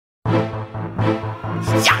Yo!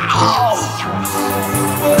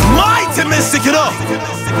 Mighty mystic, you know.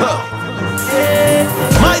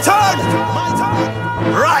 My turn.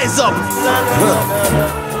 Rise up.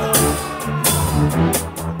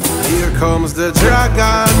 Here comes the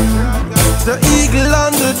dragon, the eagle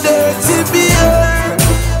and the dirty bear.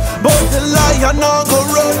 But the lion now go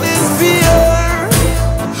run in fear.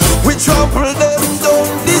 We trample them down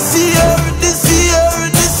this year, this year,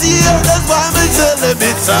 this year. That's why me tell them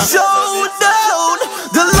it's a showdown.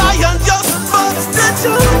 The lion just busts the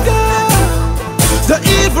jungle. The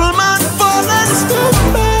evil man fall and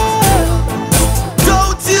stumble.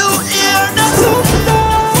 Don't you hear the thunder?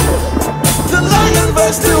 The lion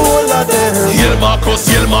burst the whole of them. Yell Marcus,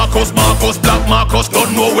 Marcus, Black Marcus.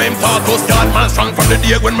 Don't know when Marcus. God man strong from the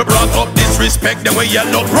day when me brought up. Disrespect them we yell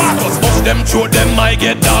up Marcus. Bust them through them, I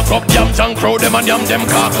get dark up. Yam jang crow them and yam them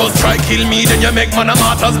carcass. Try kill me, then you make man a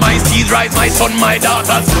martyrs. My seed rise, my son, my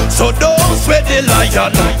daughters. So don't sweat the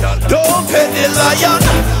lion, don't pet the lion.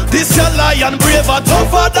 This your lion, braver,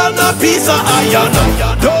 tougher than a piece of iron.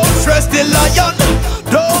 Don't stress the lion,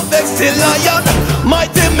 don't vex the lion.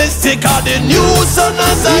 Mighty mystic are the new son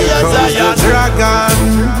of Zion, Zion. The dragon,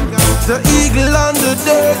 the eagle and the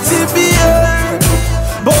dirty bear.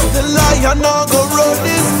 But the lion now go run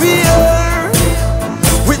in fear.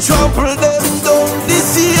 We trample them down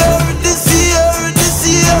this year, this year, this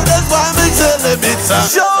year. That's why me tell them it's a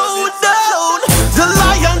showdown. The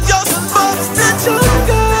lion just busts the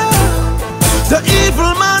jungle. The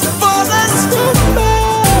evil man fall and stumble.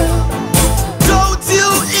 Don't you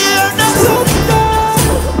hear the thunder?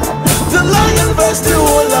 The lion burst the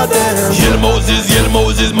whole of them. Yell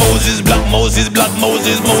Moses, Moses, Black Moses, Black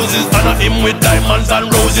Moses, Moses. Honor him with diamonds and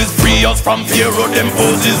roses. Free us from fear of them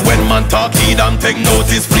poses. When man talk, heed and take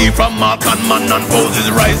notice. Flee from mark and man and poses.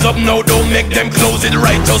 Rise up now, don't make them close it.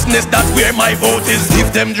 Righteousness, that's where my vote is.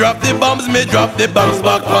 If them drop the bombs, me drop the bombs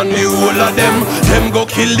back on the whole of them. Them go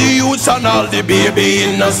kill the youths and all the baby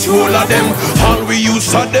in the soul of them. All we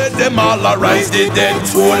used to dead, them all arise the dead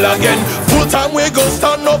soul again. Full time we go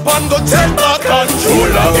stand up and go take back control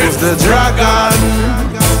again. The dragon,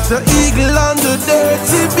 the eagle and the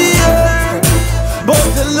dirty bear. But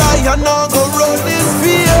the lion now go run in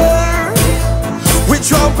fear. We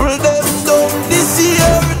trample them down this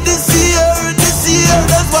year, this year, this year.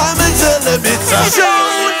 That's why me tell them it's a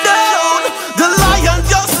show.